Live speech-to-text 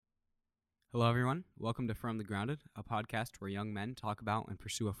Hello, everyone. Welcome to Firmly Grounded, a podcast where young men talk about and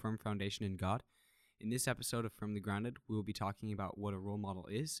pursue a firm foundation in God. In this episode of Firmly Grounded, we will be talking about what a role model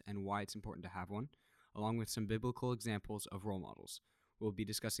is and why it's important to have one, along with some biblical examples of role models. We'll be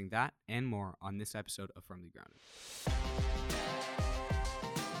discussing that and more on this episode of Firmly Grounded.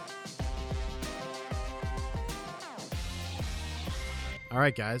 All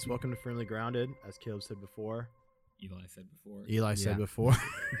right, guys, welcome to Firmly Grounded. As Caleb said before. Eli said before.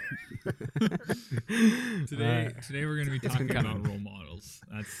 Today we're going to be talking about role models.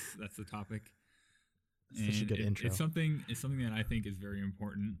 That's the topic. Such a good intro. It's something that I think is very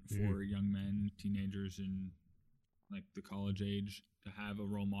important for young men, teenagers, and like the college age to have a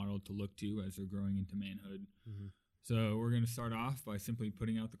role model to look to as they're growing into manhood. Mm-hmm. So we're going to start off by simply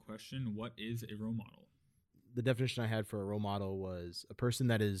putting out the question: what is a role model? The definition I had for a role model was a person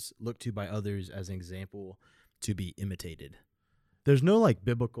that is looked to by others as an example to be imitated. There's no like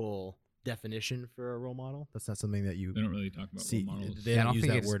biblical definition for a role model. That's not something that you They don't really talk about role models. They don't use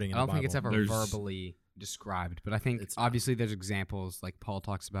that wording in the Bible. I don't think it's ever verbally described, but I think obviously there's examples like Paul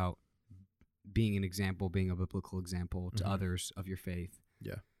talks about being an example, being a biblical example to others of your faith.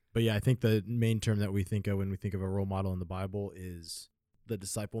 Yeah. But yeah, I think the main term that we think of when we think of a role model in the Bible is the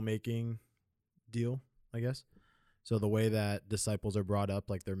disciple making deal, I guess. So the way that disciples are brought up,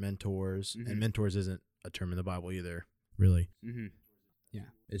 like they're mentors, and mentors isn't a term in the Bible either, really. Mm-hmm. Yeah.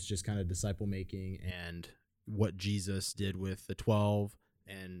 It's just kind of disciple making and what Jesus did with the 12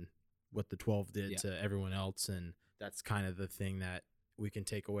 and what the 12 did to everyone else. And that's kind of the thing that we can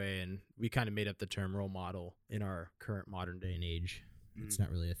take away. And we kind of made up the term role model in our current modern day and age. Mm-hmm. It's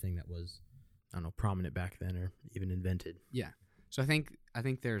not really a thing that was, I don't know, prominent back then or even invented. Yeah. So I think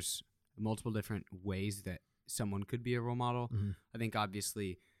there's multiple different ways that someone could be a role model. Mm-hmm. I think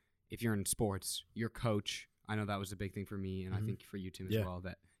obviously if you're in sports, your coach, I know that was a big thing for me, and I think for you, Tim, as well,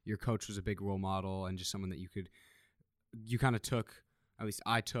 that your coach was a big role model and just someone that you kind of took, at least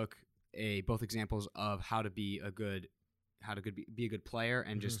I took both examples of how to be a good player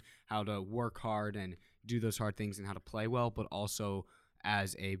and just how to work hard and do those hard things and how to play well, but also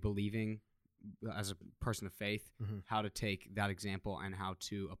as a person of faith, how to take that example and how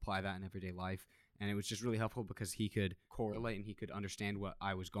to apply that in everyday life. And it was just really helpful because he could correlate and he could understand what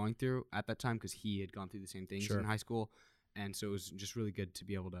I was going through at that time because he had gone through the same things in high school. And so it was just really good to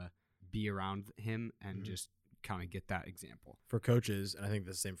be able to be around him and just kind of get that example. For coaches, and I think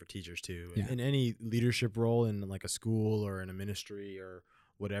the same for teachers too, in any leadership role in like a school or in a ministry or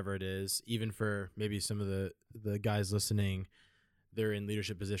whatever it is, even for maybe some of the guys listening, they're in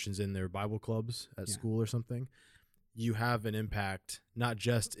leadership positions in their Bible clubs at school or something. You have an impact not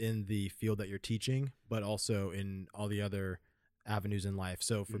just in the field that you're teaching, but also in all the other avenues in life.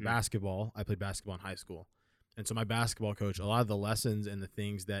 So for basketball, I played basketball in high school. And so my basketball coach, a lot of the lessons and the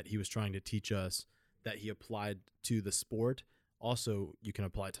things that he was trying to teach us that he applied to the sport, also you can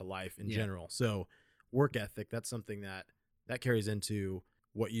apply to life in general. So work ethic, that's something that carries into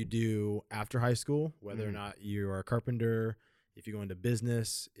what you do after high school, whether or not you are a carpenter, if you go into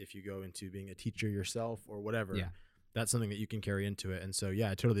business, if you go into being a teacher yourself or whatever. Yeah. That's something that you can carry into it. And so, yeah,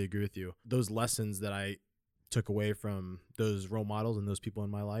 I totally agree with you. Those lessons that I took away from those role models and those people in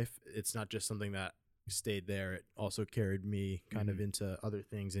my life, it's not just something that stayed there. It also carried me kind of into other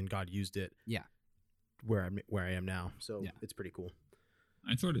things, and God used it where I am now. So it's pretty cool.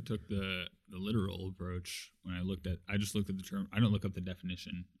 I sort of took the literal approach when I just looked at the term. I don't look up the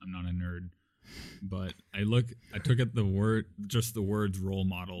definition. I'm not a nerd. But I took at the words role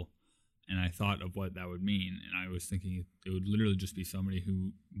model, and I thought of what that would mean. And I was thinking it would literally just be somebody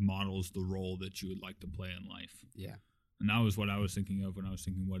who models the role that you would like to play in life. Yeah. And that was what I was thinking of when I was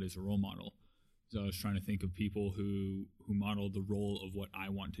thinking, what is a role model? So I was trying to think of people who model the role of what I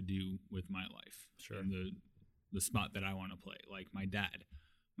want to do with my life. Sure. And the spot that I want to play. Like my dad.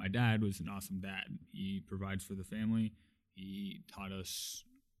 My dad was an awesome dad. He provides for the family. He taught us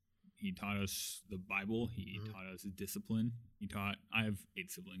the Bible. He taught us discipline. I have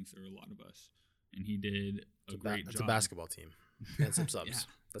 8 siblings. There are a lot of us. And he did a great job. It's a basketball team and some subs.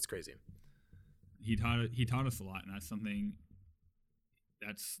 That's crazy. He taught us a lot, and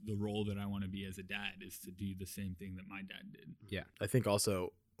that's the role that I want to be as a dad, is to do the same thing that my dad did. Yeah. I think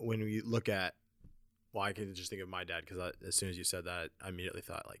also when we look at, I can just think of my dad because as soon as you said that, I immediately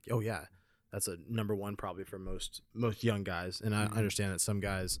thought like, oh yeah, that's a number one probably for most young guys. And I understand that some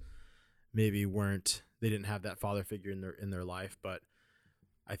guys maybe they didn't have that father figure in their life, but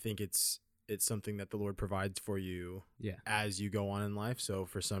I think it's something that the Lord provides for you as you go on in life. So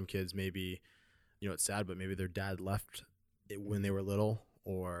for some kids, maybe, it's sad, but maybe their dad left when they were little,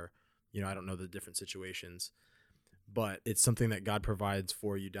 or, I don't know the different situations, but it's something that God provides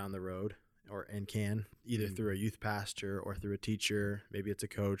for you down the road, and can, either through a youth pastor or through a teacher. Maybe it's a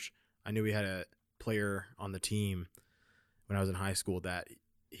coach. I knew we had a player on the team when I was in high school that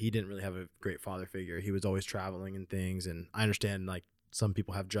he didn't really have a great father figure. He was always traveling and things. And I understand, like, some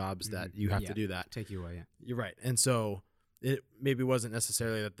people have jobs that you have to do that. Take you away, yeah. You're right. And so it maybe wasn't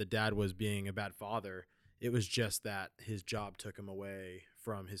necessarily that the dad was being a bad father. It was just that his job took him away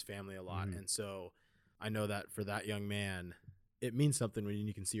from his family a lot. And so I know that for that young man, it means something when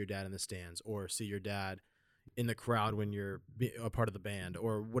you can see your dad in the stands or see your dad in the crowd when you're a part of the band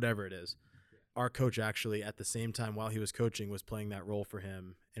or whatever it is. Our coach actually, at the same time while he was coaching, was playing that role for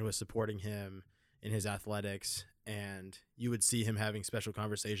him and was supporting him in his athletics. And you would see him having special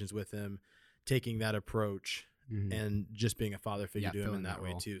conversations with him, taking that approach and just being a father figure to him in that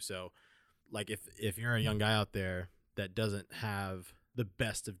way too. So like if you're a young guy out there that doesn't have the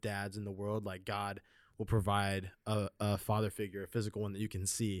best of dads in the world, like, God will provide a father figure, a physical one that you can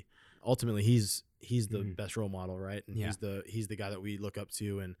see. Ultimately, he's the best role model, right? And he's the guy that we look up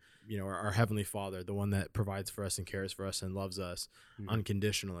to, and our Heavenly Father, the one that provides for us and cares for us and loves us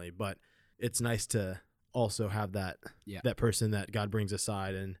unconditionally. But it's nice to also have that person that God brings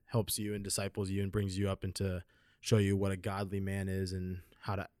aside and helps you and disciples you and brings you up and to show you what a godly man is and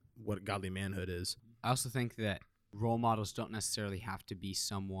what godly manhood is. I also think that role models don't necessarily have to be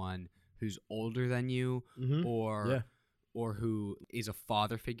someone who's older than you or who is a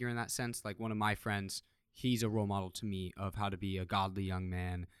father figure in that sense. Like, one of my friends, he's a role model to me of how to be a godly young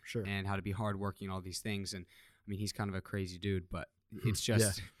man and how to be hardworking and all these things. And I mean, he's kind of a crazy dude, but it's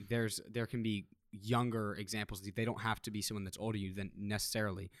just there can be younger examples. They don't have to be someone that's older you than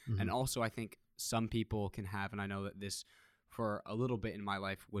necessarily. And also, I think some people can have, and I know that this for a little bit in my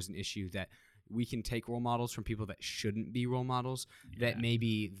life was an issue, that we can take role models from people that shouldn't be role models, that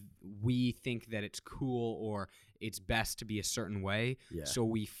maybe we think that it's cool or it's best to be a certain way. So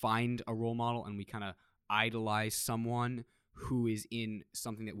we find a role model and we kind of idolize someone who is in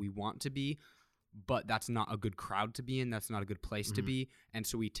something that we want to be, but that's not a good crowd to be in. That's not a good place to be. And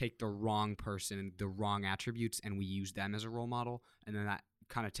so we take the wrong person and the wrong attributes and we use them as a role model. And then that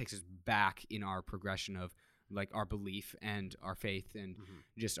kind of takes us back in our progression of, like, our belief and our faith and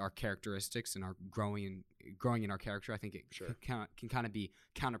just our characteristics and our growing in our character. I think it can kind of be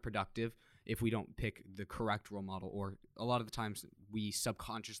counterproductive if we don't pick the correct role model, or a lot of the times we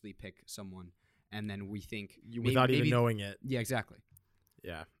subconsciously pick someone and then we think without even knowing it. Yeah, exactly.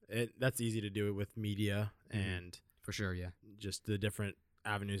 Yeah, that's easy to do with media and for sure. Yeah, just the different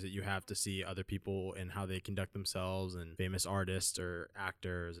avenues that you have to see other people and how they conduct themselves, and famous artists or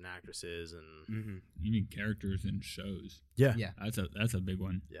actors and actresses, and even characters in shows. Yeah. That's a big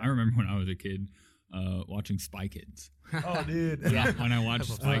one. Yeah. I remember when I was a kid watching Spy Kids. Oh, dude. When I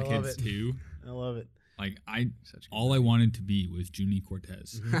watched Spy Kids 2. I love it. Like, all I wanted to be was Junie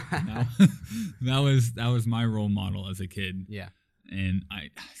Cortez. That was my role model as a kid. Yeah. And I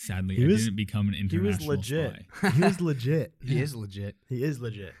didn't become an international spy. He was legit. He is legit. He is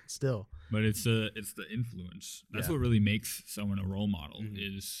legit still. But it's the influence. That's what really makes someone a role model,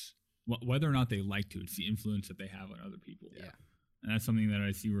 is whether or not they like to. It's the influence that they have on other people. Yeah. And that's something that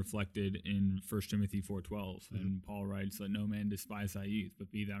I see reflected in 1 Timothy 4:12. And Paul writes, "Let no man despise thy youth,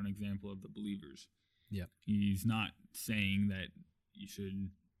 but be thou an example of the believers." Yeah. He's not saying that you should,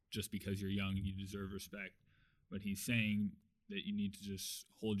 just because you're young, you deserve respect. But he's saying that you need to just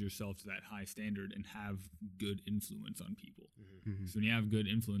hold yourself to that high standard and have good influence on people. So when you have good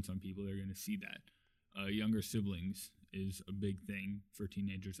influence on people, they're going to see that. Younger siblings is a big thing for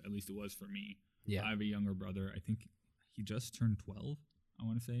teenagers. At least it was for me. Yeah. I have a younger brother. I think he just turned 12, I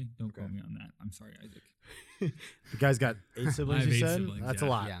want to say. Don't quote me on that. I'm sorry, Isaac. The guy's got 8 siblings, you said? Siblings, That's a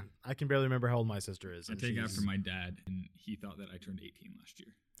lot. Yeah. I can barely remember how old my sister is. I take after my dad, and he thought that I turned 18 last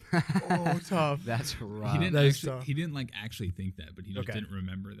year. Oh, tough. That's rough. He didn't actually think that, but he just didn't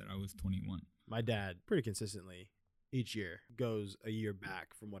remember that I was 21. My dad, pretty consistently, each year goes a year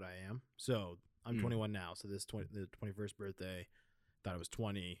back from what I am. So I'm 21 now. So the 21st birthday, thought I was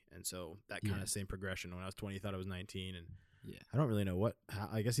 20, and so that kind of same progression. When I was 20, thought I was 19, and I don't really know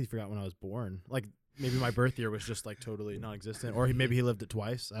I guess he forgot when I was born. Like, maybe my birth year was just like totally non-existent, or maybe he lived it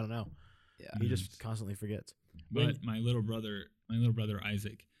twice. I don't know. Yeah, he just constantly forgets. But my little brother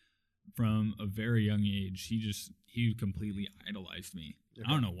Isaac, from a very young age, he completely idolized me. Okay.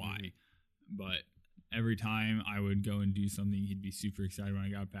 I don't know why, but every time I would go and do something, he'd be super excited when I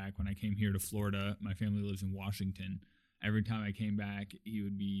got back. When I came here to Florida, my family lives in Washington. Every time I came back, he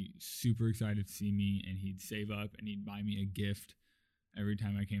would be super excited to see me, and he'd save up and he'd buy me a gift every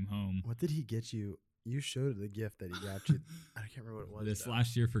time I came home. What did he get you? You showed the gift that he got you. I can't remember what it was.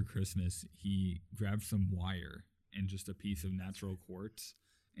 Last year for Christmas, he grabbed some wire and just a piece of natural quartz,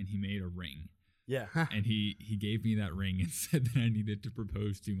 and he made a ring. Yeah. And he gave me that ring and said that I needed to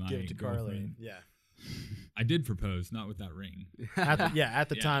propose to my Give it to girlfriend. Carly. Yeah. I did propose, not with that ring. At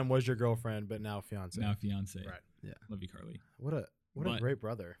the Yeah. time was your girlfriend, but now fiance. Now fiance. Right. Yeah. Love you, Carly. What a But- great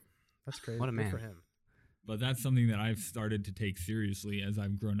brother. That's crazy. What a Good man. for him. But that's something that I've started to take seriously as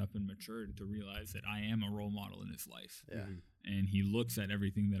I've grown up and matured, to realize that I am a role model in his life. Yeah. Mhm. And he looks at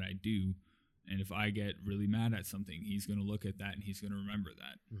everything that I do. And if I get really mad at something, he's going to look at that and he's going to remember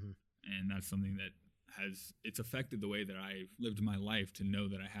that. Mhm. And that's something that it's affected the way that I've lived my life, to know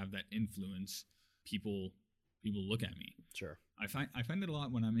that I have that influence. People look at me. Sure. I find it a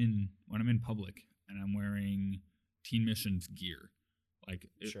lot when I'm in public and I'm wearing Teen Missions gear, like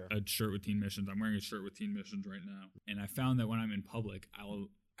Sure. a shirt with Teen Missions. I'm wearing a shirt with Teen Missions right now, and I found that when I'm in public, I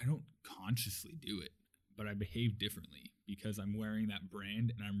don't consciously do it, but I behave differently because I'm wearing that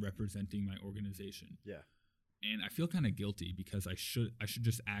brand and I'm representing my organization. Yeah. And I feel kind of guilty because I should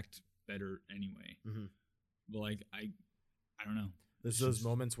just act better anyway. Mm-hmm. But like I don't know. There's It's those just-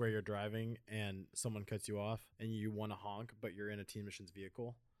 moments where you're driving and someone cuts you off and you want to honk, but you're in a Teen Missions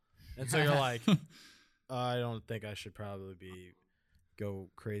vehicle. And so you're like, I don't think I should probably go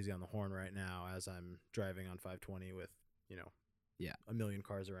crazy on the horn right now as I'm driving on 520 with, Yeah. a million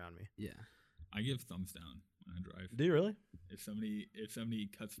cars around me. Yeah. I give thumbs down when I drive. Do you really? If somebody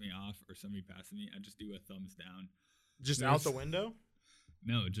cuts me off or somebody passes me, I just do a thumbs down. Just There's- out the window?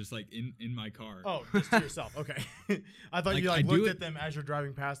 No, just like in my car. Oh, just to yourself. Okay. I thought Like, you I do looked it- at them as you're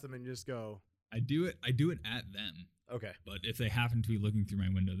driving past them and you just go, I do it at them. okay. But if they happen to be looking through my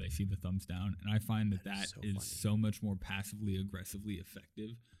window, they see the thumbs down, and I find that That is that so is funny. so much more passively aggressively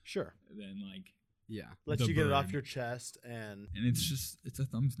effective Sure. than like. Yeah. Lets The you get it off bird. your chest and And it's a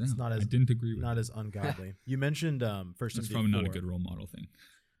thumbs down. not as- I didn't agree with not it. as ungodly. You mentioned First That's Timothy probably not a 4. good role model thing.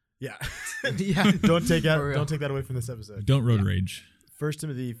 Yeah. Yeah. Don't take For real. that away from this episode. Don't road rage. First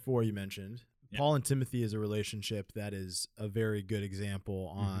Timothy 4 you mentioned. Yeah. Paul and Timothy is a relationship that is a very good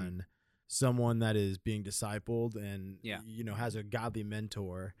example Mm-hmm. on someone that is being discipled and Yeah. has a godly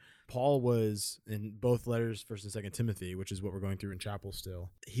mentor. Paul was in both letters, 1st and 2nd Timothy, which is what we're going through in chapel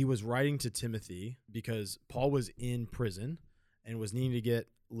still. He was writing to Timothy because Paul was in prison and was needing to get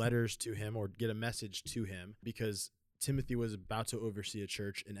letters to him or get a message to him because Timothy was about to oversee a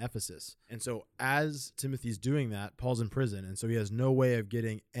church in Ephesus. And so as Timothy's doing that, Paul's in prison. And so he has no way of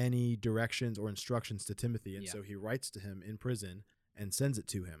getting any directions or instructions to Timothy. And Yeah. so he writes to him in prison and sends it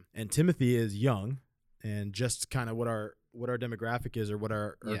to him. And Timothy is young, and just kind of what our demographic is or what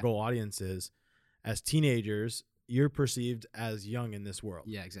our Yeah. goal audience is. As teenagers, you're perceived as young in this world.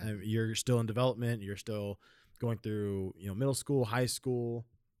 Yeah, exactly. You're still in development. You're still going through, middle school, high school,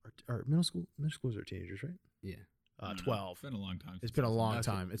 or middle school. Middle schools are teenagers, right? Yeah. I don't know. 12. It's been a long time. It's since been a I've long That's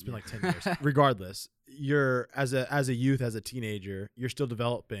time. good. It's been Yeah. like 10 years. Regardless, you're as a youth, as a teenager, you're still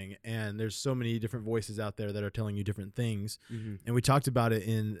developing, and there's so many different voices out there that are telling you different things. Mm-hmm. And we talked about it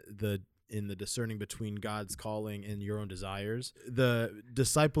in the discerning between God's calling and your own desires. The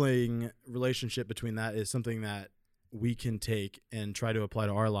discipling relationship between that is something that we can take and try to apply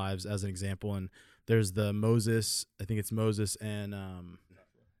to our lives as an example. And there's the Moses, I think it's Moses and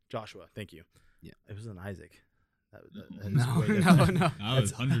Joshua. Thank you. Yeah. It wasn't Isaac. That is No, way no, different. no. That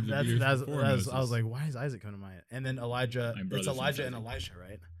was hundreds of years before I Moses. was like, why is Isaac coming to mind? And then Elijah, My it's brother's Elijah name's and Isaac. Elisha,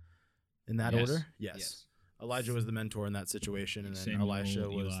 right? In that Yes. order? Yes. Elijah was the mentor in that situation, and then Samuel, Elisha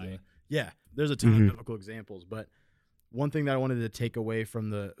was Eli. there's a ton Mhm. of biblical examples, but one thing that I wanted to take away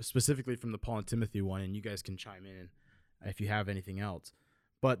from specifically from the Paul and Timothy one, and you guys can chime in if you have anything else,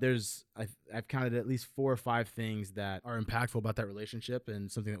 but I've counted at least 4 or 5 things that are impactful about that relationship and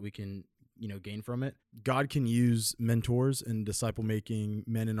something that we can gain from it. God can use mentors and disciple making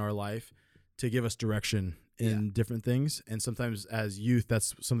men in our life to give us direction in different things. And sometimes as youth,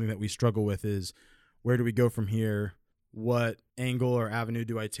 that's something that we struggle with is, where do we go from here? What angle or avenue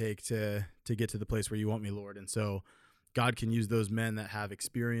do I take to get to the place where you want me, Lord? And so God can use those men that have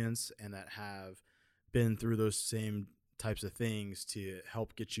experience and that have been through those same types of things to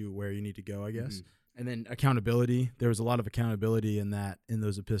help get you where you need to go, I guess. Mhm. And then accountability. There was a lot of accountability in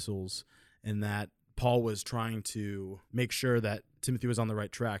those epistles, and that Paul was trying to make sure that Timothy was on the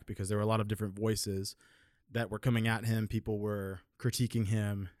right track, because there were a lot of different voices that were coming at him. People were critiquing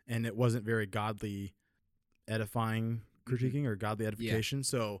him, and it wasn't very godly edifying critiquing or godly edification.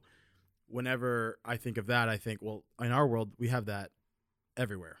 So whenever I think of that, I think, well, in our world, we have that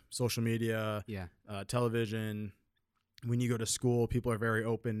everywhere. Social media, Yeah. Television. When you go to school, people are very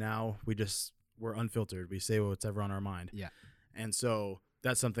open now. We're unfiltered. We say what's ever on our mind. Yeah. And so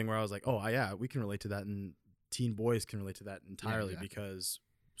that's something where I was like, oh, yeah, we can relate to that. And teen boys can relate to that entirely, exactly. because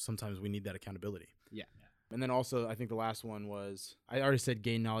sometimes we need that accountability. Yeah. And then also, I think the last one was, I already said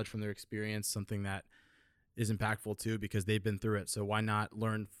gain knowledge from their experience, something that is impactful too because they've been through it. So why not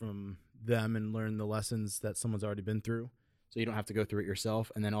learn from them and learn the lessons that someone's already been through so you don't have to go through it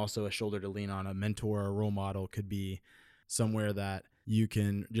yourself? And then also a shoulder to lean on. A mentor or a role model could be somewhere that you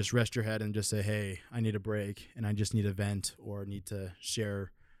can just rest your head and just say, hey, I need a break and I just need a vent or need to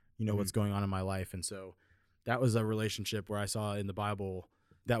share, what's going on in my life. And so that was a relationship where I saw in the Bible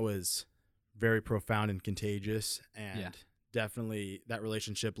that was very profound and contagious. And definitely that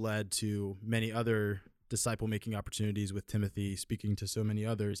relationship led to many other disciple making opportunities with Timothy speaking to so many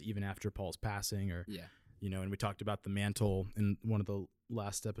others, even after Paul's passing and we talked about the mantle in one of the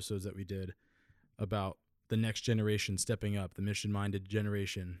last episodes that we did about the next generation stepping up, the mission-minded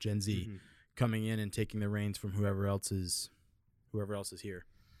generation, Gen Z, coming in and taking the reins from whoever else is here.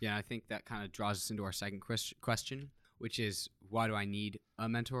 Yeah, I think that kind of draws us into our second question, which is, why do I need a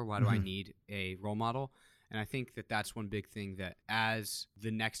mentor? Why do I need a role model? And I think that that's one big thing that as the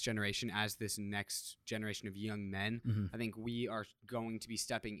next generation, as this next generation of young men, I think we are going to be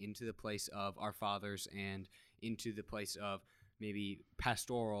stepping into the place of our fathers and into the place of maybe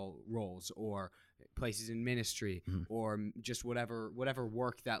pastoral roles or places in ministry or just whatever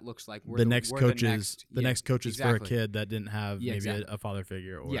work that looks like. We're the next coaches for a kid that didn't have a father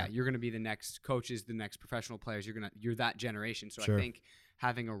figure. Or, you're going to be the next coaches, the next professional players. You're that generation. So I think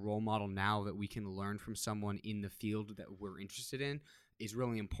having a role model now that we can learn from someone in the field that we're interested in is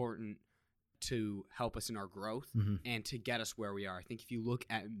really important to help us in our growth and to get us where we are. I think if you look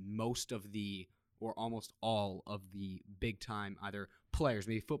at most of the or almost all of the big time either players,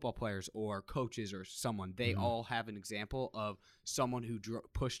 maybe football players or coaches or someone, they all have an example of someone who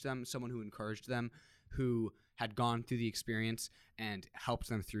pushed them, someone who encouraged them, who had gone through the experience and helped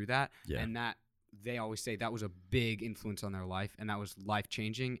them through that. And that they always say that was a big influence on their life and that was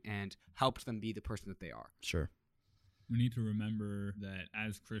life-changing and helped them be the person that they are. Sure. We need to remember that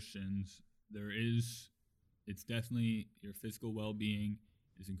as Christians, it's definitely your physical well-being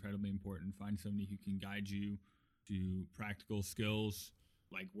is incredibly important. Find somebody who can guide you to practical skills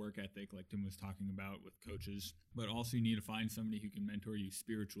like work ethic, like Tim was talking about with coaches, but also you need to find somebody who can mentor you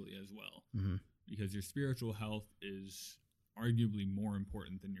spiritually as well, because your spiritual health is arguably more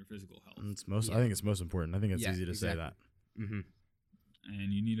important than your physical health. I think it's most important. I think it's easy to say that.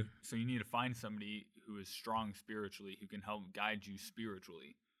 And you need to find somebody who is strong spiritually, who can help guide you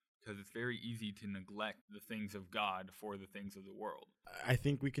spiritually, because it's very easy to neglect the things of God for the things of the world. I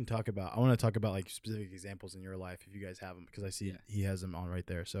think we can I want to talk about like specific examples in your life if you guys have them, because I see he has them on right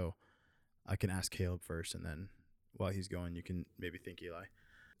there. So I can ask Caleb first, and then while he's going, you can maybe think Eli.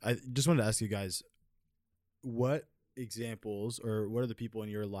 I just wanted to ask you guys, what examples or what are the people in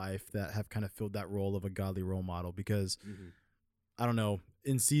your life that have kind of filled that role of a godly role model? Because I don't know,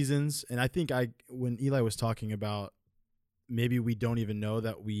 in seasons, and I think when Eli was talking about maybe we don't even know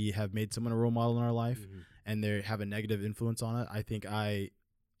that we have made someone a role model in our life and they have a negative influence on it. I think I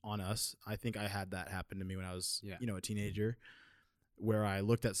had that happen to me when I was, a teenager, where I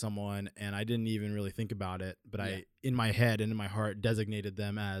looked at someone and I didn't even really think about it, but I, in my head and in my heart, designated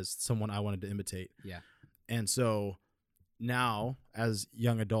them as someone I wanted to imitate. Yeah. And so now as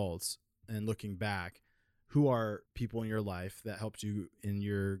young adults and looking back, who are people in your life that helped you in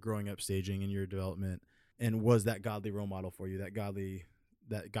your growing up staging, in your development? And was that godly role model for you, that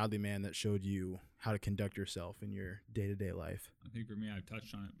godly man that showed you how to conduct yourself in your day-to-day life? I think for me, I've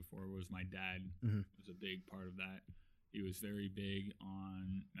touched on it before, was my dad was a big part of that. He was very big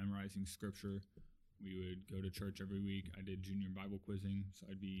on memorizing scripture. We would go to church every week. I did junior Bible quizzing, so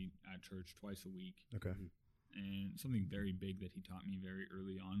I'd be at church twice a week. Okay. And something very big that he taught me very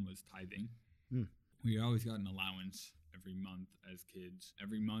early on was tithing. We always got an allowance every month as kids.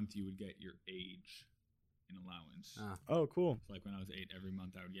 Every month you would get your age in allowance. Oh, cool. So like when I was 8, every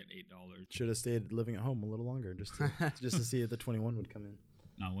month I would get $8. Should have stayed living at home a little longer just to see if the 21 would come in.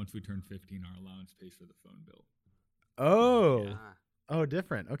 No, once we turned 15, our allowance pays for the phone bill. Oh. Yeah. Oh,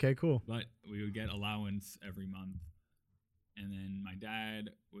 different. Okay, cool. But we would get allowance every month. And then my dad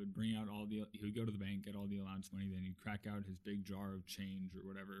would bring out he would go to the bank, get all the allowance money, then he'd crack out his big jar of change or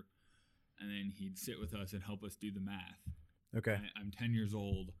whatever. And then he'd sit with us and help us do the math. Okay. I'm 10 years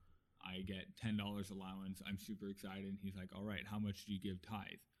old. I get $10 allowance. I'm super excited. He's like, all right, how much do you give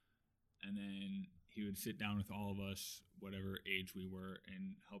tithe? And then he would sit down with all of us, whatever age we were,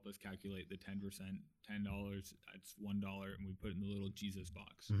 and help us calculate the 10%. $10, that's $1, and we put it in the little Jesus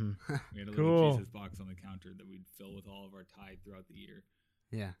box. We had a little Jesus box on the counter that we'd fill with all of our tithe throughout the year.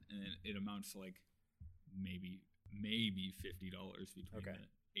 Yeah. And it amounts to like maybe $50 between the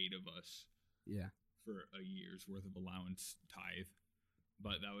 8 of us. Yeah. For a year's worth of allowance tithe.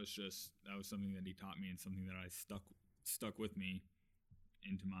 But that was something that he taught me, and something that I stuck with me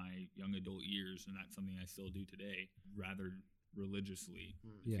into my young adult years, and that's something I still do today, rather religiously,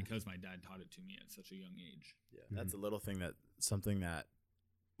 because my dad taught it to me at such a young age. Yeah, that's a little thing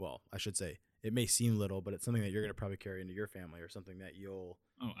well, I should say, it may seem little, but it's something that you're going to probably carry into your family, or something that you'll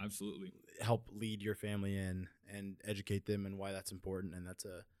absolutely help lead your family in and educate them and why that's important. And that's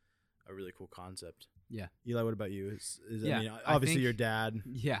a really cool concept. Yeah. Eli, what about you? Yeah, I mean, obviously your dad.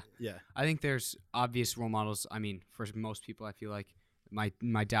 Yeah. Yeah. I think there's obvious role models. I mean, for most people, I feel like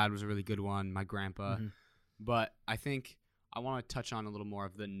my dad was a really good one, my grandpa. But I think I want to touch on a little more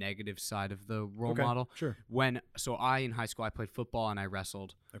of the negative side of the role model. Sure. In high school, I played football and I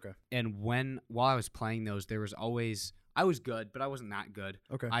wrestled. Okay. And while I was playing those, there was always, I was good, but I wasn't that good.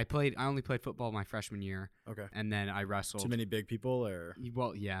 Okay. I only played football my freshman year. Okay. And then I wrestled. Too many big people, or?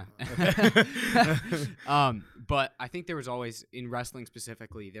 Well, yeah. But I think there was always, in wrestling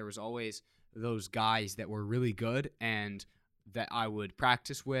specifically, there was always those guys that were really good and that I would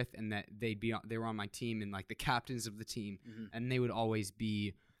practice with, and that they were on my team, and like the captains of the team, and they would always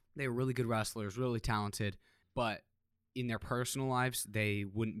be, they were really good wrestlers, really talented, but in their personal lives, they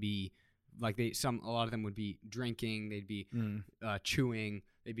wouldn't be like a lot of them would be drinking, they'd be chewing,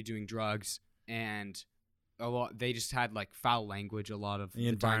 they'd be doing drugs, and they just had like foul language a lot of the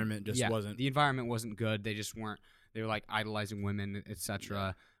environment wasn't. The environment wasn't good. They just weren't. They were like idolizing women,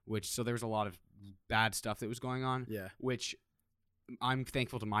 etc. So there was a lot of bad stuff that was going on. Yeah. Which I'm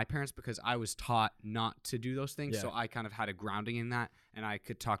thankful to my parents, because I was taught not to do those things. Yeah. So I kind of had a grounding in that, and I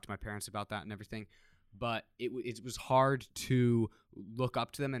could talk to my parents about that and everything. But it was hard to look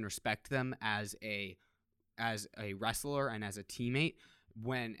up to them and respect them as a wrestler and as a teammate,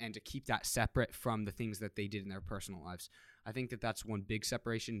 and to keep that separate from the things that they did in their personal lives. I think that that's one big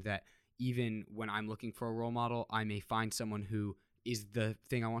separation, that even when I'm looking for a role model, I may find someone who is the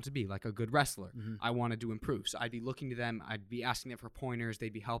thing I want to be, like a good wrestler. I wanted to improve. So I'd be looking to them. I'd be asking them for pointers.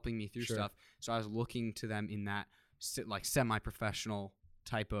 They'd be helping me through stuff. So I was looking to them in that like semi-professional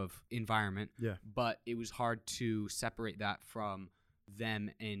type of environment. Yeah. But it was hard to separate that from them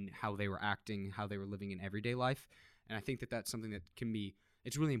and how they were acting, how they were living in everyday life. And I think that that's something that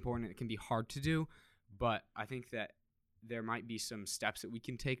it's really important. It can be hard to do, but I think that there might be some steps that we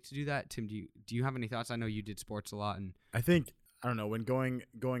can take to do that. Tim, do you have any thoughts? I know you did sports a lot, and I think, I don't know, when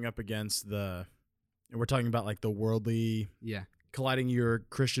going up against we're talking about like the worldly, colliding your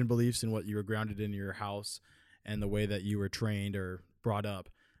Christian beliefs and what you were grounded in your house and the way that you were trained or brought up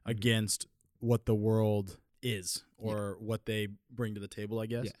against what the world is, or what they bring to the table, I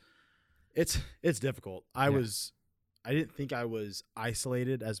guess. Yeah. It's difficult. I didn't think I was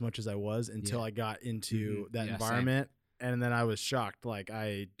isolated as much as I was until I got into that environment. Same. And then I was shocked. Like,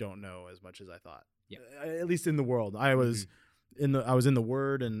 I don't know as much as I thought. Yeah. At least in the world. I was I was in the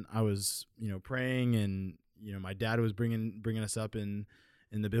Word, and I was, praying, and my dad was bringing us up in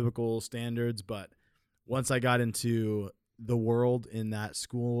the biblical standards. But once I got into the world in that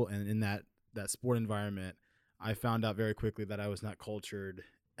school and in that sport environment, I found out very quickly that I was not cultured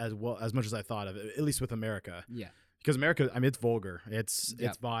as much as I thought of it, at least with America. Yeah. Because America, I mean, it's vulgar, it's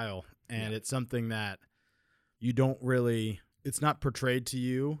vile, and it's something that you don't really, it's not portrayed to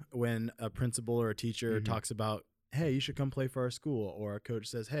you when a principal or a teacher talks about, hey, you should come play for our school, or a coach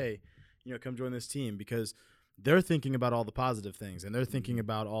says, hey, come join this team, because they're thinking about all the positive things, and they're thinking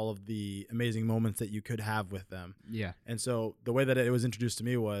about all of the amazing moments that you could have with them. Yeah. And so the way that it was introduced to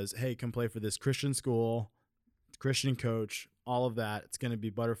me was, hey, come play for this Christian school, Christian coach, all of that. It's going to be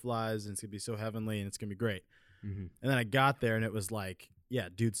butterflies, and it's going to be so heavenly, and it's going to be great. And then I got there, and it was like,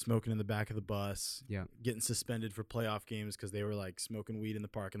 dudes smoking in the back of the bus, getting suspended for playoff games because they were like smoking weed in the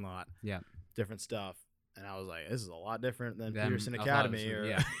parking lot, different stuff. And I was like, this is a lot different than Peterson Academy.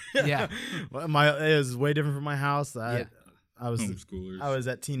 It was way different from my house. I was homeschoolers. I was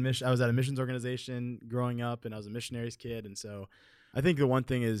at I was at a missions organization growing up, and I was a missionary's kid. And so I think the one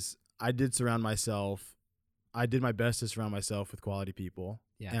thing is I did my best to surround myself with quality people.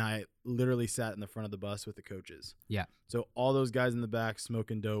 Yeah. And I literally sat in the front of the bus with the coaches. Yeah. So all those guys in the back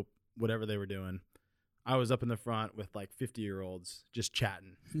smoking dope, whatever they were doing, I was up in the front with like 50-year-olds just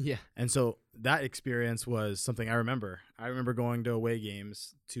chatting. Yeah. And so that experience was something I remember. I remember going to away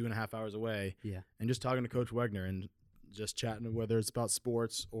games 2.5 hours away. Yeah. And just talking to Coach Wegner and just chatting, whether it's about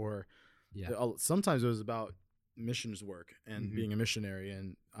sports or sometimes it was about missions work and being a missionary.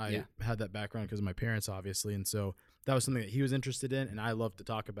 And I had that background because of my parents, obviously. And so that was something that he was interested in and I loved to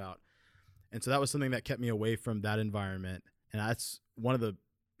talk about. And so that was something that kept me away from that environment. And that's one of the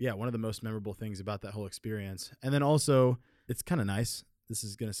most memorable things about that whole experience. And then also, it's kind of nice. This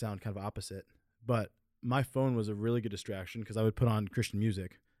is going to sound kind of opposite, but my phone was a really good distraction because I would put on Christian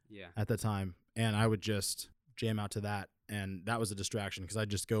music at that time, and I would just jam out to that, and that was a distraction because I'd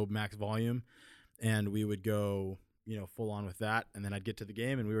just go max volume, and we would go, full on with that, and then I'd get to the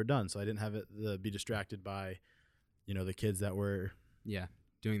game, and we were done. So I didn't have it be distracted by, the kids that were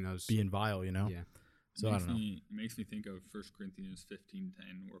doing those being vile, Yeah. So I don't know. It makes me think of 1 Corinthians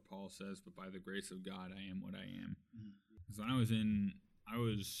 15:10, where Paul says, "But by the grace of God, I am what I am." Because when I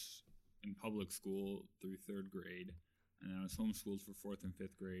was in public school through 3rd grade, and then I was homeschooled for 4th and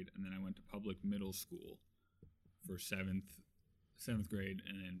 5th grade, and then I went to public middle school for 7th grade,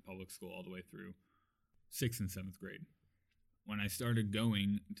 and then public school all the way through 6th and 7th grade. When I started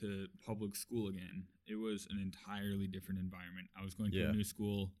going to public school again, it was an entirely different environment. I was going to a new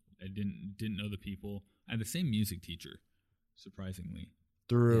school. I didn't know the people. I had the same music teacher, surprisingly.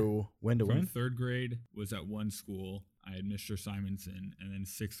 Through when to when? 3rd grade was at one school. I had Mr. Simonson, and then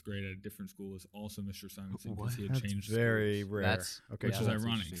 6th grade at a different school was also Mr. Simonson because he had changed schools. Very rare. Which is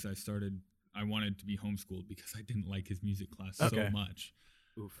ironic because I wanted to be homeschooled because I didn't like his music class so much.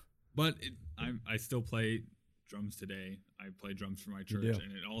 Oof. But I still play drums today. I play drums for my church,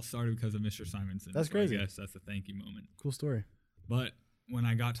 and it all started because of Mr. Simonson. That's crazy. I guess that's a thank you moment. Cool story. But when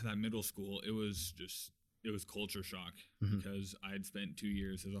I got to that middle school, it was culture shock because I had spent 2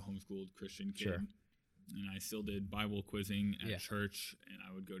 years as a homeschooled Christian kid. Sure. And I still did Bible quizzing at church, and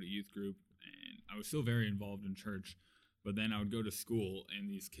I would go to youth group, and I was still very involved in church. But then I would go to school, and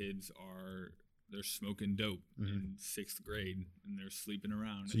these kids they're smoking dope in 6th grade, and they're sleeping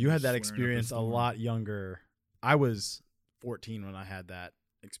around. So you had that experience a lot younger. I was 14 when I had that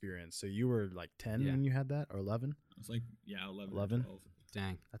experience. So you were like 10 when you had that, or 11? I was like, 11. 11? 12.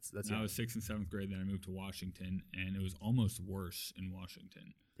 Dang. That's. I was 6th and 7th grade. Then I moved to Washington, and it was almost worse in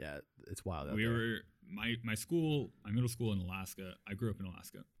Washington. Yeah, it's wild. My middle school in Alaska. I grew up in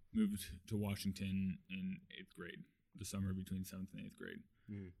Alaska. Moved to Washington in 8th grade, the summer between 7th and 8th grade.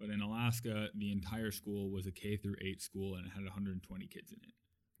 But in Alaska, the entire school was a K through 8 school, and it had 120 kids in it.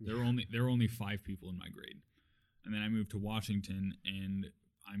 There were only 5 people in my grade, and then I moved to Washington, and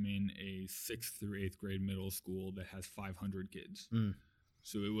I'm in a 6th through 8th grade middle school that has 500 kids.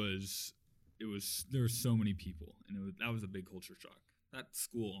 So there were so many people, and that was a big culture shock. That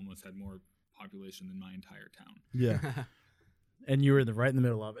school almost had more population than my entire town. Yeah. And you were right in the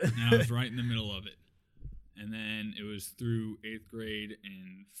middle of it. And I was right in the middle of it. And then it was through 8th grade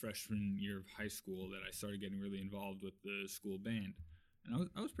and freshman year of high school that I started getting really involved with the school band. And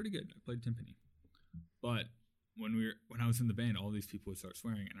I was pretty good. I played timpani. But when I was in the band, all these people would start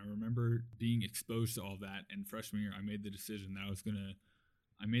swearing. And I remember being exposed to all that. And freshman year, I made the decision that I was gonna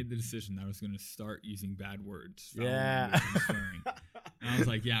start using bad words. Yeah. Swearing. And I was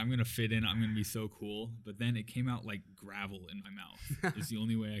like, I'm going to fit in. I'm going to be so cool. But then it came out like gravel in my mouth is the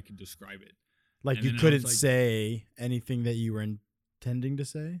only way I could describe it. Like and you couldn't say anything that you were intending to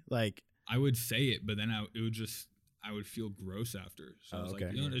say? Like I would say it, but then I would feel gross after. So I was like,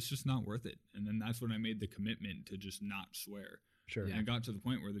 it's just not worth it. And then that's when I made the commitment to just not swear. Sure. And I got to the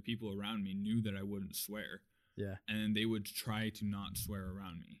point where the people around me knew that I wouldn't swear. Yeah. And then they would try to not swear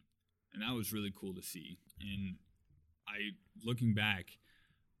around me. And that was really cool to see. And looking back,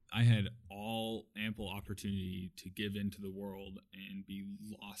 I had all ample opportunity to give into the world and be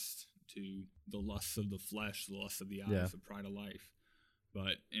lost to the lusts of the flesh, the lusts of the eyes, the pride of life.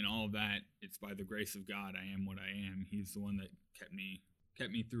 But in all of that, it's by the grace of God I am what I am. He's the one that kept me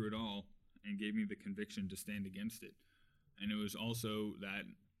through it all and gave me the conviction to stand against it. And it was also that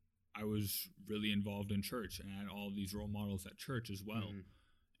I was really involved in church and I had all of these role models at church as well.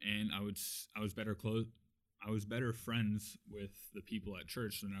 And I was better friends with the people at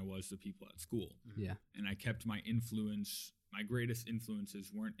church than I was the people at school. Yeah. And I kept my influence. My greatest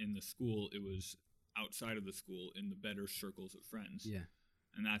influences weren't in the school. It was outside of the school in the better circles of friends. Yeah.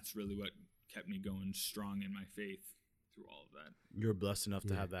 And that's really what kept me going strong in my faith through all of that. You're blessed enough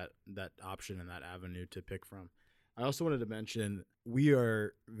to have that option and that avenue to pick from. I also wanted to mention we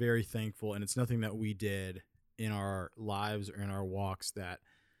are very thankful, and it's nothing that we did in our lives or in our walks that,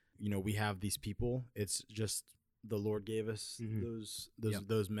 we have these people. It's just the Lord gave us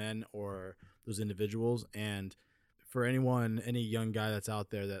those men or those individuals. And for any young guy that's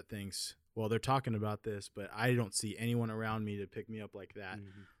out there that thinks, well, they're talking about this, but I don't see anyone around me to pick me up like that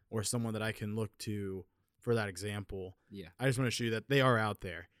or someone that I can look to for that example. Yeah. I just want to show you that they are out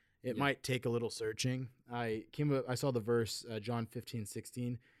there. It might take a little searching. I saw the verse, John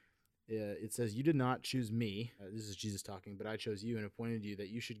 15:16. It says, "You did not choose me." This is Jesus talking, "but I chose you and appointed you that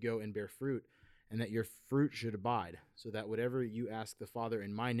you should go and bear fruit and that your fruit should abide, so that whatever you ask the Father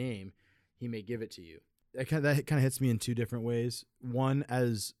in my name, he may give it to you." That kind of hits me in two different ways. One,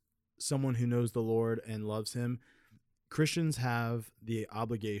 as someone who knows the Lord and loves him, Christians have the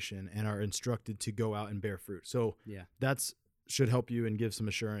obligation and are instructed to go out and bear fruit. So that's should help you and give some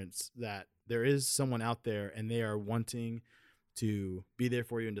assurance that there is someone out there and they are wanting to be there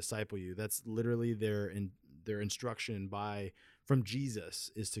for you and disciple you. That's literally their instruction from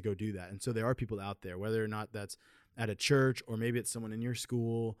Jesus is to go do that. And so there are people out there, whether or not that's at a church or maybe it's someone in your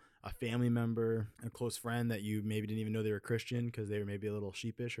school, a family member, a close friend that you maybe didn't even know they were Christian because they were maybe a little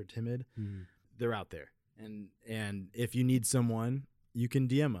sheepish or timid. They're out there. And if you need someone, you can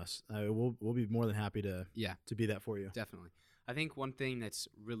DM us. We'll be more than happy to be that for you. Definitely. I think one thing that's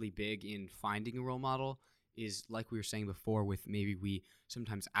really big in finding a role model is, like we were saying before, with maybe we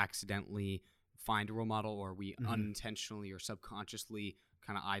sometimes accidentally find a role model or we unintentionally or subconsciously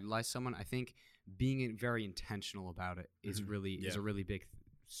kind of idolize someone. I think being very intentional about it is is a really big,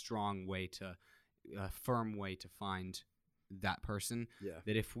 strong way firm way to find that person.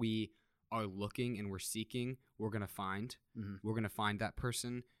 That if we are looking and we're seeking, we're going to find that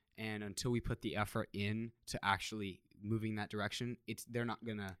person. And until we put the effort in to actually moving that direction,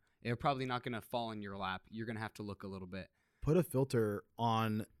 they're probably not going to fall in your lap. You're going to have to look a little bit. Put a filter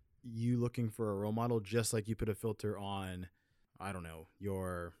on you looking for a role model, just like you put a filter on, I don't know,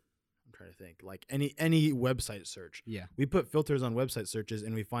 I'm trying to think, like any website search. We put filters on website searches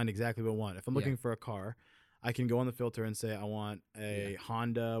and we find exactly what we want. If I'm looking for a car, I can go on the filter and say I want a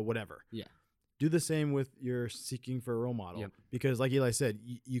Honda, whatever. Do the same with your seeking for a role model, because like Eli said,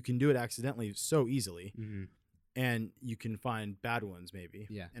 you can do it accidentally so easily, and you can find bad ones maybe.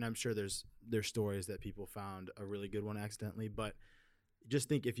 And I'm sure there's stories that people found a really good one accidentally, but just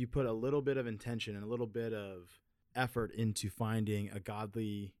think if you put a little bit of intention and a little bit of effort into finding a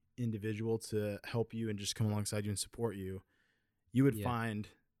godly individual to help you and just come alongside you and support you, you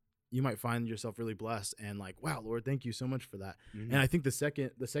might find yourself really blessed and like, wow, Lord, thank you so much for that. And I think the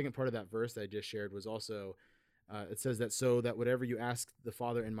second part of that verse that I just shared was also, it says that so that whatever you ask the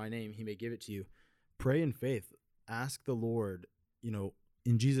Father in my name, he may give it to you. Pray in faith. Ask the Lord,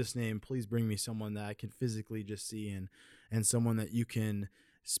 in Jesus' name, please bring me someone that I can physically just see and someone that you can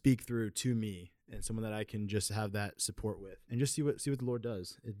speak through to me and someone that I can just have that support with and just see what the Lord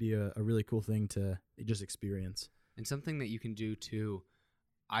does. It'd be a really cool thing to just experience. And something that you can do too,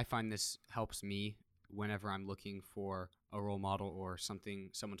 I find this helps me whenever I'm looking for a role model or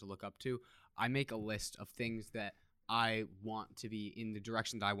someone to look up to. I make a list of things that I want to be in the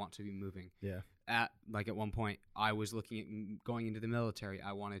direction that I want to be moving. At one point, I was looking at going into the military.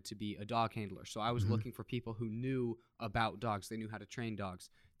 I wanted to be a dog handler. So I was looking for people who knew about dogs. They knew how to train dogs.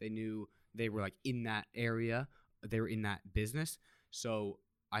 They knew they were like in that area. They were in that business. So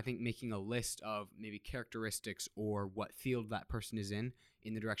I think making a list of maybe characteristics or what field that person is in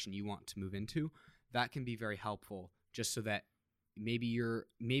the direction you want to move into, that can be very helpful, just so that maybe you're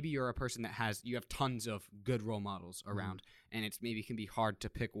a person that you have tons of good role models around, and it's maybe can be hard to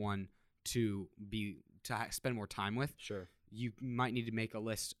pick one to spend more time with. Sure. You might need to make a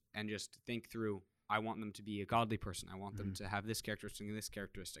list and just think through, I want them to be a godly person. I want them to have this characteristic and this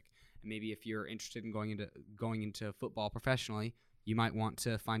characteristic. And maybe if you're interested in going into football professionally, you might want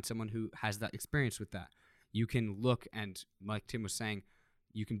to find someone who has that experience with that. You can look and, like Tim was saying,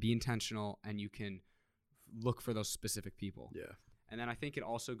 you can be intentional and you can look for those specific people. And then I think it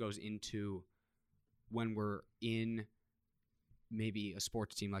also goes into when we're in maybe a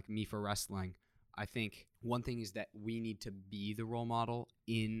sports team, like me for wrestling. I think one thing is that we need to be the role model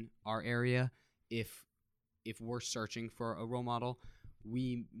in our area. If we're searching for a role model,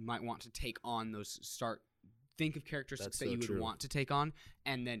 we might want to take on think of characteristics that you would want to take on,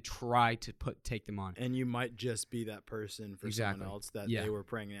 and then try to take them on. And you might just be that person for someone else that they were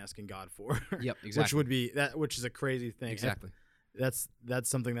praying and asking God for. Exactly. which is a crazy thing. Exactly. That's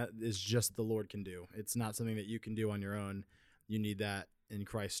something that is just the Lord can do. It's not something that you can do on your own. You need that in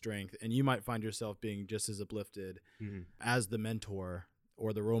Christ's strength. And you might find yourself being just as uplifted as the mentor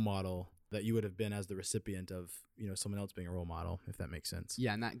or the role model that you would have been as the recipient of, someone else being a role model, if that makes sense.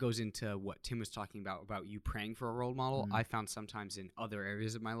 Yeah, and that goes into what Tim was talking about you praying for a role model. I found sometimes in other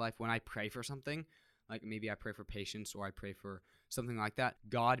areas of my life, when I pray for something, like maybe I pray for patience or I pray for something like that,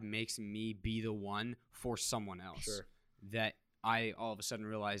 God makes me be the one for someone else. Sure. That I all of a sudden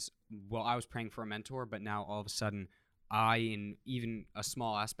realize, well, I was praying for a mentor, but now all of a sudden I, in even a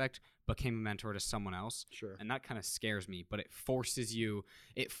small aspect, became a mentor to someone else. Sure. And that kind of scares me, but it forces you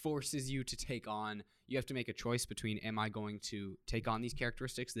to take on, you have to make a choice between, am I going to take on these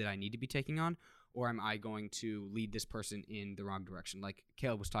characteristics that I need to be taking on, or am I going to lead this person in the wrong direction? Like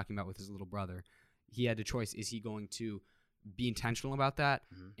Caleb was talking about with his little brother. He had the choice, is he going to be intentional about that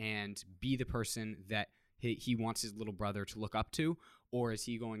and be the person that he wants his little brother to look up to, or is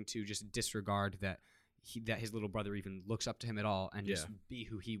he going to just disregard that his little brother even looks up to him at all and just be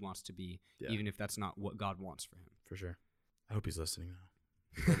who he wants to be, even if that's not what God wants for him? For sure. I hope he's listening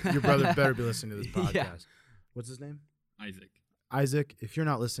now. Your brother better be listening to this podcast. Yeah. What's his name? Isaac, if you're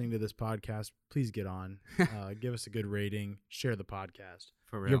not listening to this podcast, please get on. Give us a good rating. Share the podcast.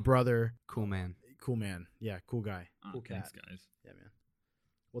 For real. Your brother. Cool man. Cool man. Yeah, cool guy. Cool cat. Thanks, guys. Yeah, man.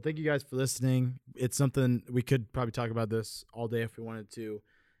 Well, thank you guys for listening. It's something we could probably talk about this all day if we wanted to,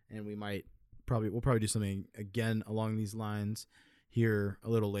 and we'll probably do something again along these lines here a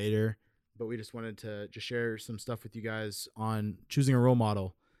little later. But we just wanted to just share some stuff with you guys on choosing a role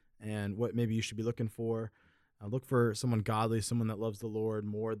model and what maybe you should be looking for. Look for someone godly, someone that loves the Lord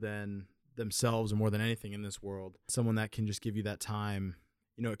more than themselves or more than anything in this world. Someone that can just give you that time.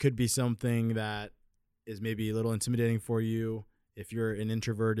 You know, it could be something that is maybe a little intimidating for you. If you're an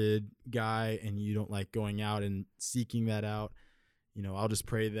introverted guy and you don't like going out and seeking that out, you know, I'll just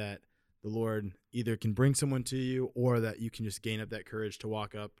pray that the Lord either can bring someone to you or that you can just gain up that courage to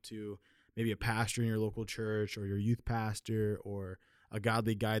walk up to maybe a pastor in your local church or your youth pastor or a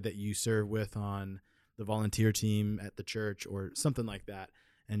godly guy that you serve with on the volunteer team at the church or something like that,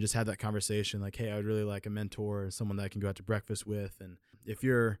 and just have that conversation like, hey, I would really like a mentor, someone that I can go out to breakfast with. And if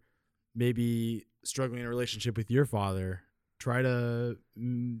you're maybe struggling in a relationship with your father, try to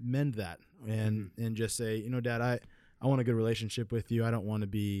mend that and just say, you know, Dad, I want a good relationship with you. I don't want to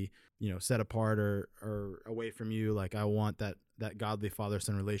be, you know, set apart or away from you. Like I want that godly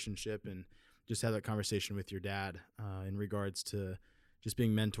father-son relationship, and just have that conversation with your dad in regards to just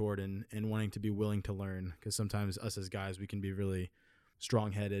being mentored and wanting to be willing to learn. Because sometimes us as guys, we can be really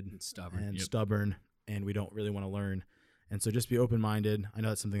strong-headed and stubborn, and we don't really want to learn. And so just be open-minded. I know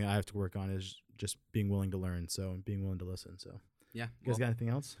that's something that I have to work on, is just being willing to learn. So being willing to listen. So yeah. You guys got anything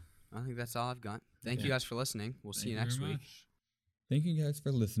else? I think that's all I've got. Thank you guys for listening. We'll see you next week. Thank you guys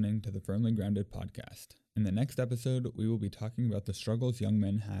for listening to the Firmly Grounded podcast. In the next episode, we will be talking about the struggles young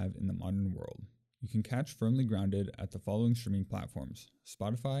men have in the modern world. You can catch Firmly Grounded at the following streaming platforms: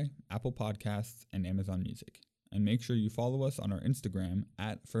 Spotify, Apple Podcasts, and Amazon Music. And make sure you follow us on our Instagram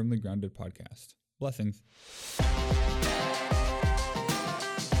at Firmly Grounded Podcast. Blessings.